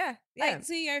 Yeah. like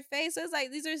to your face. So it's like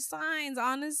these are signs,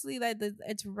 honestly, like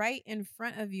it's right in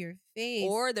front of your face.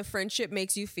 Or the friendship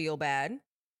makes you feel bad.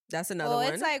 That's another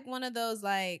one. It's like one of those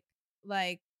like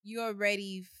you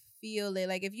already feel it.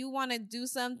 Like if you want to do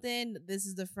something, this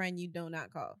is the friend you do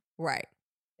not call. Right.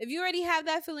 If you already have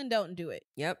that feeling, don't do it.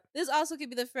 Yep. This also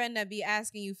could be the friend that be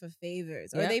asking you for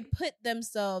favors, or Yep. they put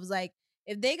themselves like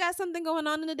if they got something going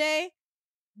on in the day,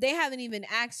 they haven't even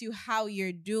asked you how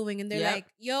you're doing, and they're Yep. like,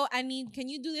 "Yo, can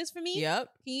you do this for me? Yep.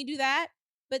 Can you do that?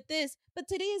 But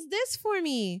today is this for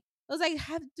me." I was like,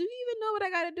 "Do you even know what I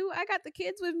got to do? I got the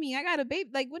kids with me. I got a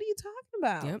baby. Like, what are you talking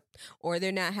about?" Yep. Or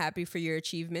they're not happy for your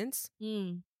achievements.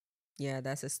 Mm. Yeah,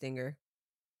 that's a stinger.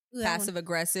 Ooh, that Passive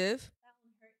aggressive.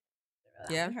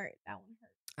 That Yeah. one hurt. That one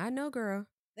hurt. I know, girl.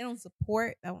 They don't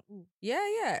support that one. Ooh.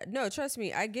 Yeah. No, trust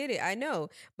me. I get it. I know.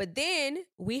 But then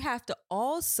we have to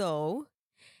also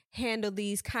handle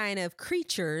these kind of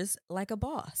creatures like a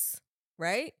boss,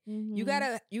 right? Mm-hmm.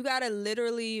 You gotta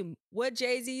literally, what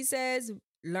Jay-Z says,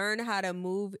 learn how to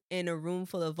move in a room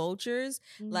full of vultures.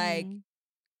 Like, Mm-hmm.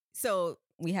 so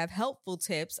we have helpful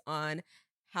tips on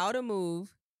how to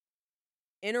move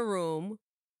in a room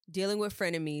dealing with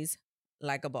frenemies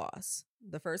like a boss.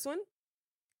 The first one,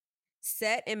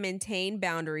 set and maintain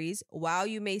boundaries. While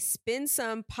you may spend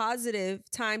some positive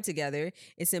time together,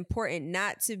 it's important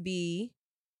not to be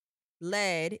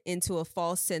led into a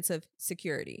false sense of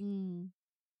security.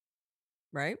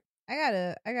 Right? I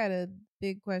got a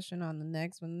big question on the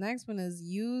next one. The next one is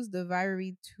use the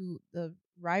rivalry to the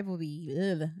rivalry.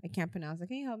 Ugh, I can't pronounce it.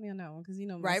 Can you help me on that one? Because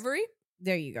Rivalry?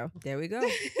 There you go. There we go.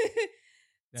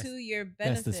 To your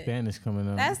benefit. That's the Spanish coming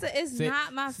up. It's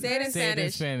not my say it in first. Say it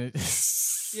in Spanish.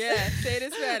 Spanish. Yeah, say it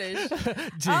in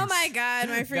Spanish. Oh my God,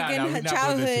 my freaking we're not gonna let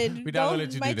childhood. you- we're not gonna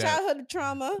let you my do that. childhood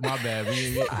trauma. My bad. Sorry.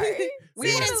 Say it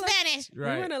in wanna Spanish. We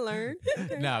Right. want to learn.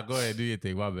 Okay. Nah, go ahead. Do your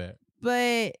thing. My bad.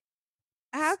 But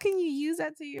how can you use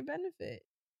that to your benefit?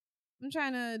 I'm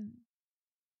trying to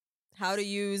How to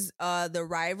use the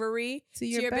rivalry to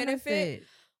your benefit.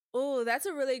 Oh, that's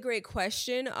a really great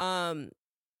question.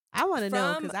 I want to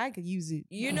know From- because I could use it.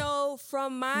 You know,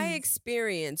 from my Mm.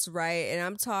 experience, right? And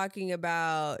I'm talking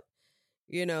about,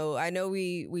 you know, I know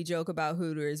we joke about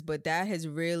Hooters, but that has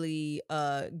really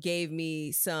gave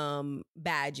me some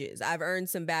badges. I've earned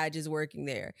some badges working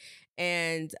there.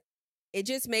 And it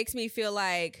just makes me feel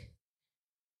like,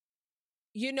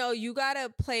 you know, you got to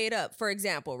play it up. For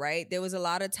example, right? There was a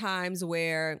lot of times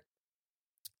where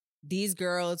these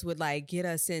girls would like get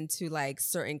us into like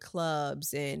certain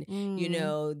clubs and you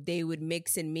know they would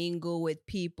mix and mingle with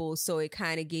people, so it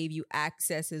kind of gave you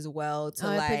access as well to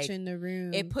it like put you in the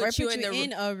room. it put Or you in the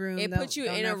in a room. it put you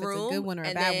Don't in know a if it's room, good one or a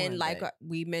and bad then one, like but-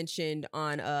 we mentioned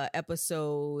on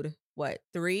episode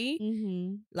 3,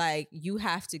 Mhm. like you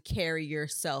have to carry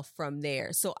yourself from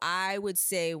there. So I would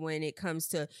say when it comes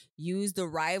to use the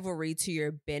rivalry to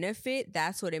your benefit,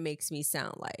 that's what it makes me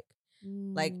sound like.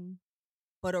 Like, Mm.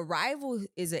 but a rival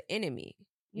is an enemy,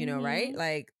 you know, right? Mhm.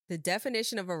 Like the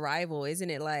definition of a rival, isn't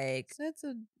it like So that's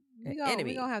an we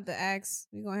enemy? gonna have to ask.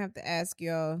 We gonna have to ask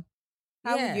y'all.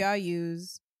 How Yeah. would y'all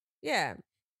use Yeah.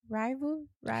 rival?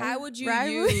 How would you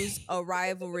rivalry? use a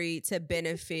rivalry to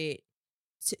benefit,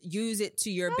 to use it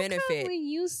to your How come benefit? when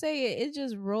you say it, it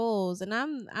just rolls, and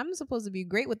I'm supposed to be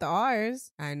great with the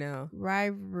R's. I know.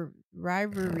 Rivalry.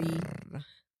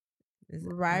 Is it-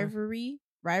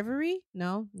 Rivalry?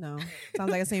 No.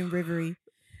 Sounds like I'm saying rivery.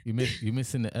 You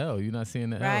missing the L. You're not saying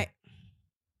the Right.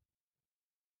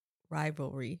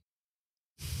 rivalry.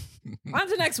 On to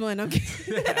the next one. Okay.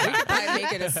 We could probably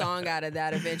make it a song out of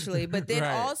that eventually. But then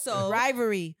also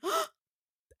rivalry.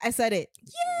 I said it.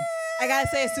 Yeah. I gotta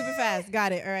say it super fast.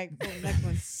 Got it. All right. Cool. Next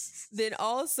one. Then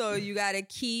also you gotta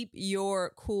keep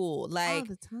your cool. Like all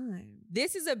the time.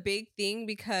 This is a big thing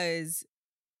because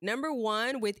number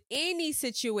one, with any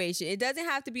situation, it doesn't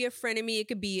have to be a frenemy. It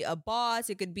could be a boss.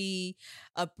 It could be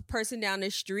a person down the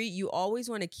street. You always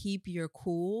want to keep your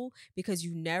cool because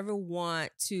you never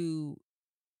want to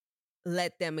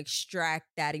let them extract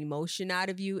that emotion out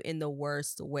of you in the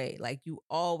worst way. Like you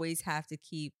always have to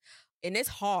keep, and it's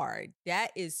hard. That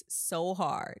is so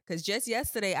hard. Because just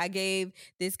yesterday, I gave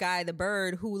this guy the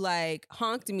bird who like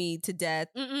honked me to death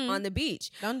on the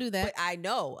beach. Don't do that. But I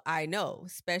know.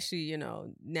 Especially,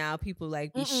 now people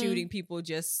like be shooting people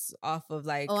just off of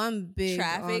like I'm big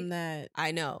traffic. on that.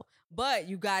 I know. But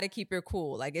you got to keep your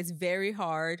cool. Like it's very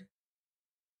hard.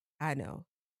 I know.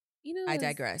 I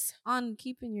digress. On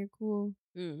keeping your cool.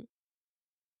 Mm.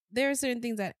 There are certain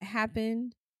things that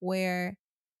happen where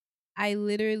I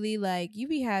literally like you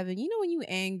be having, when you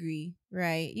angry,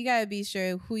 right? You got to be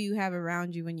sure who you have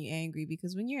around you when you're angry,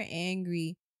 because when you're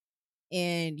angry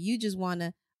and you just want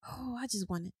to, I just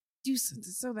want to do something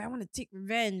so bad. I want to take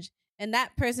revenge. And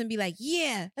that person be like,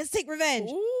 yeah, let's take revenge.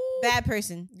 Ooh. Bad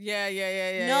person. Yeah.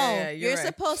 No, You're right.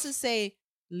 supposed to say,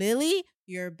 Lily,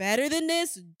 you're better than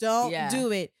this. Don't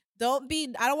do it.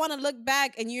 I don't want to look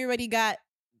back and you already got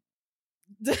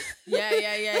the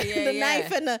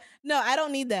knife and no, I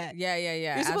don't need that. Yeah.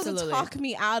 You're supposed to talk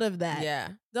me out of that. Yeah.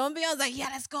 Don't be, I was like, yeah,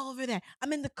 let's go over there.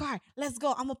 I'm in the car. Let's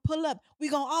go. I'm going to pull up. We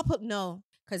going to all pull. No.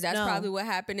 Because that's probably what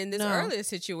happened in this earlier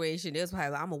situation. It was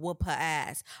probably like, I'm going to whoop her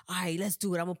ass. All right, let's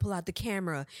do it. I'm going to pull out the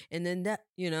camera. And then that,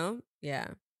 yeah.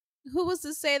 Who was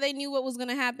to say they knew what was going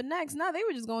to happen next? No, they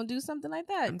were just going to do something like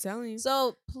that. I'm telling you.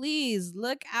 So please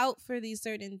look out for these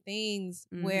certain things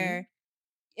where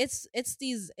it's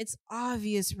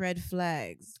obvious red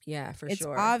flags. Yeah, for sure. It's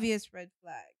obvious red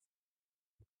flags.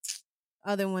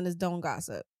 Other one is don't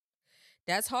gossip.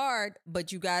 That's hard,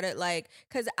 but you got to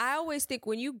because I always think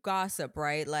when you gossip,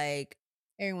 right? Like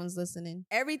everyone's listening.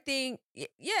 Everything,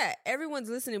 yeah, everyone's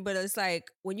listening, but it's like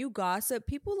when you gossip,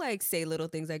 people like say little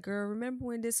things like, girl, remember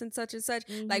when this and such?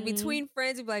 Like between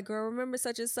friends, you're like, girl, remember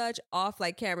such and such? Off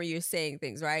like camera, you're saying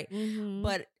things, right?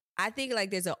 But I think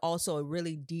like there's also a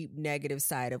really deep negative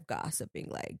side of gossiping.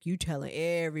 Like you telling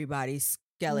everybody's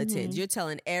skeletons. You're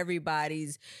telling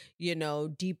everybody's,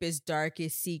 deepest,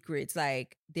 darkest secrets.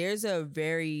 Like there's a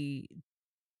very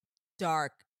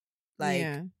dark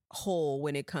hole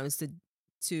when it comes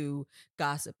to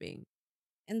gossiping.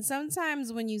 And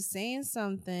sometimes when you're saying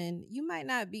something, you might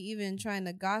not be even trying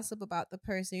to gossip about the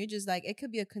person. You're just like, it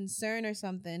could be a concern or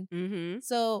something.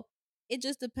 So it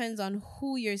just depends on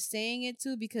who you're saying it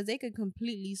to, because they could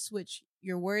completely switch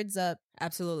your words up.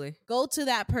 Absolutely. Go to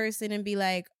that person and be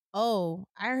like, oh,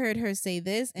 I heard her say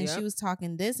this and she was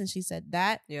talking this and she said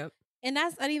that. Yep. And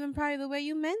that's not even probably the way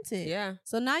you meant it. Yeah.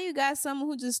 So now you got someone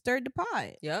who just stirred the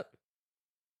pot. Yep.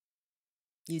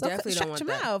 You definitely don't want shut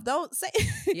that. your mouth. Don't say.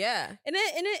 Yeah. And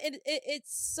it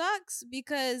sucks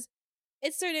because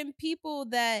it's certain people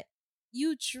that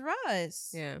you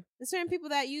trust. Yeah. There's certain people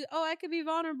that I could be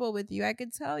vulnerable with you. I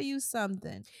could tell you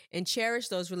something. And cherish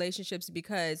those relationships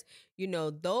because,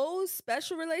 those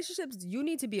special relationships, you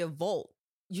need to be a vault.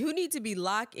 You need to be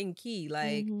lock and key.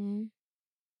 Like,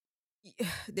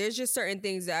 there's just certain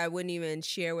things that I wouldn't even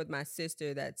share with my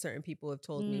sister that certain people have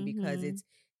told me because it's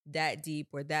that deep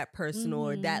or that personal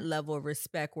or that level of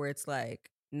respect where it's like,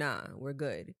 nah, we're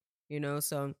good.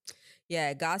 So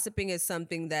yeah, gossiping is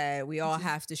something that we all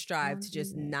have to strive to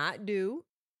just not do.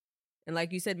 And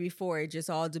like you said before, it just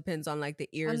all depends on like the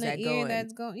ears that go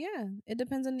in. Yeah, it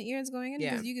depends on the ear it's going in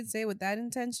because you can say with that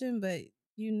intention, but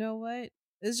you know what?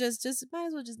 It's just might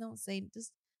as well just don't say,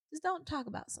 just don't talk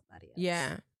about somebody else.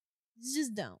 Yeah.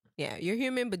 Just don't. Yeah, you're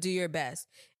human, but do your best.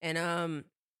 And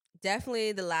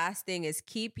definitely the last thing is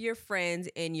keep your friends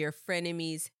and your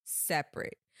frenemies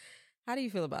separate. How do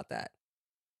you feel about that?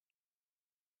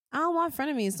 I don't want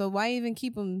frenemies, so why even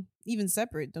keep them even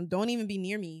separate? Don't even be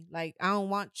near me. Like, I don't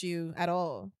want you at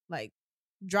all. Like,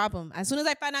 drop them. As soon as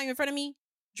I find out you're in front of me,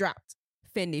 dropped.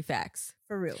 Fendi facts.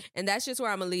 For real. And that's just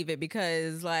where I'm going to leave it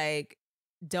because, like,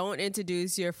 don't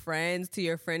introduce your friends to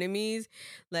your frenemies.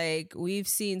 Like, we've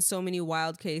seen so many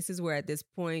wild cases where at this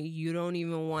point you don't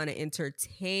even want to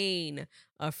entertain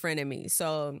a frenemy.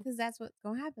 So because that's what's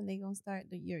gonna happen. They gonna start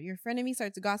your frenemy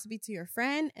starts to gossip to your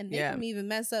friend, and they can even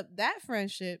mess up that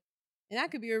friendship, and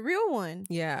that could be a real one.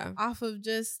 Yeah, off of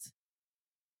just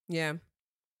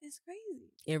it's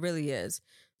crazy. It really is.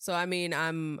 So I mean,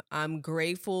 I'm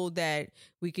grateful that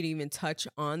we could even touch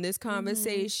on this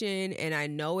conversation, and I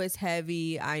know it's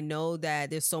heavy. I know that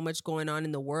there's so much going on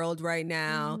in the world right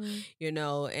now, you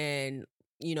know, and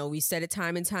you know, we said it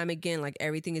time and time again, like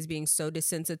everything is being so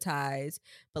desensitized,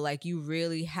 but like you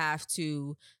really have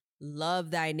to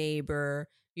love thy neighbor,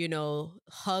 you know,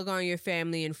 hug on your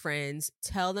family and friends,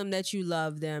 tell them that you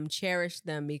love them, cherish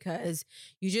them, because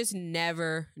you just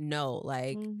never know.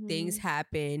 Like things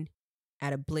happen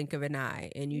at a blink of an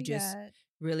eye, and you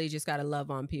really just got to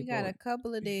love on people. We got a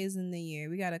couple of days in the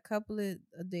year. We got a couple of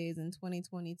days in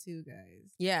 2022, guys.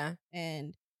 Yeah.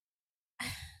 And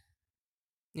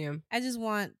yeah, I just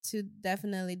want to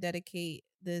definitely dedicate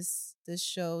this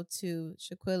show to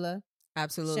Shanquella.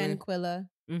 Absolutely. Shanquella.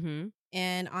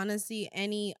 And honestly,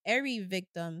 every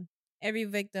victim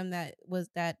that was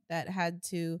that had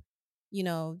to, you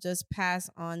know, just pass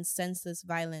on senseless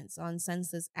violence, on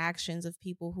senseless actions of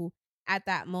people who at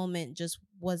that moment just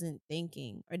wasn't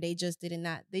thinking, or they just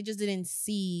didn't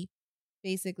see,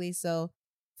 basically. So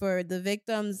for the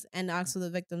victims and also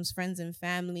the victims' friends and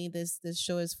family, this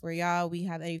show is for y'all. We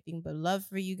have everything but love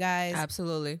for you guys.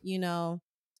 Absolutely. You know,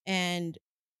 and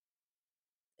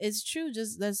it's true.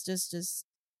 Let's just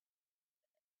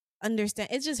understand.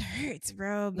 It just hurts,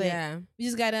 bro. But we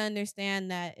just gotta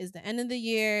understand that it's the end of the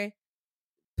year.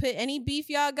 Put any beef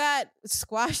y'all got,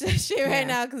 squash that shit right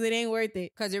now, because it ain't worth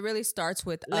it. Because it really starts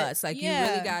with us. Like, you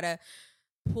really gotta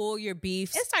pull your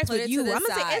beef. It starts with you. I'm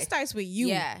gonna say it starts with you.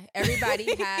 Yeah,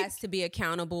 everybody has to be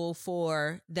accountable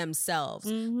for themselves.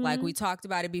 Like we talked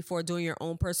about it before, doing your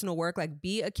own personal work. Like,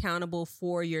 be accountable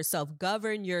for yourself.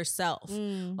 Govern yourself.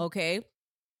 Okay.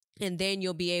 And then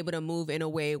you'll be able to move in a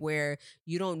way where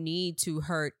you don't need to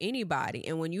hurt anybody.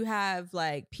 And when you have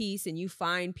like peace and you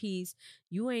find peace,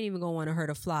 you ain't even gonna want to hurt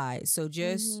a fly. So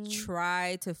just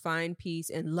try to find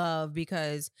peace and love,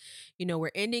 because, you know,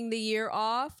 we're ending the year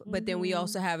off, but then we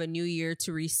also have a new year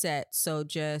to reset. So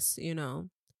just, you know.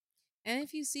 And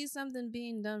if you see something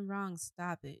being done wrong,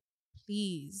 stop it.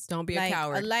 Please. Don't be a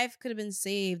coward. A life could have been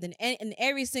saved in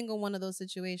every single one of those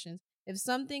situations. If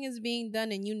something is being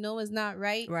done and you know it's not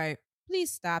right,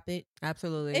 please stop it.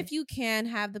 Absolutely. If you can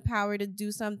have the power to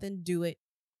do something, do it.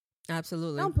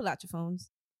 Absolutely. Don't pull out your phones.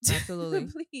 Absolutely.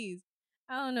 Please.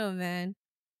 I don't know, man.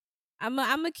 I'm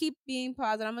gonna keep being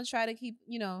positive. I'm gonna try to keep,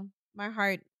 you know, my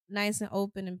heart nice and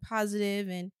open and positive,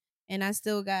 and I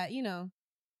still got, you know,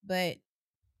 but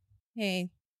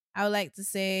hey, I would like to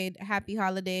say happy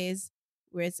holidays.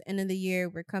 Where it's the end of the year,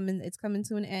 it's coming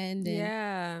to an end.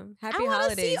 And happy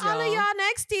holidays, see all of y'all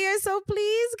next year. So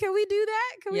please, can we do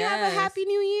that? Can we have a happy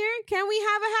new year? Can we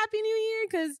have a happy new year?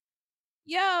 Because,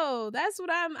 yo, that's what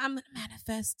I'm gonna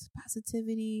manifest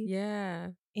positivity.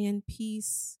 And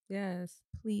peace. Yes.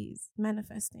 Please,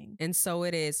 manifesting. And so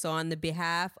it is. So on the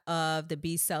behalf of the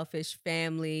Be Selfish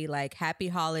family, like, happy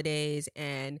holidays,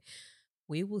 and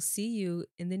we will see you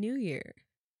in the new year.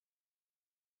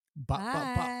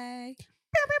 Bye.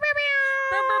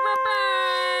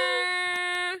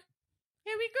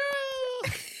 Here we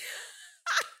go.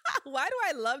 Why do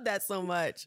I love that so much?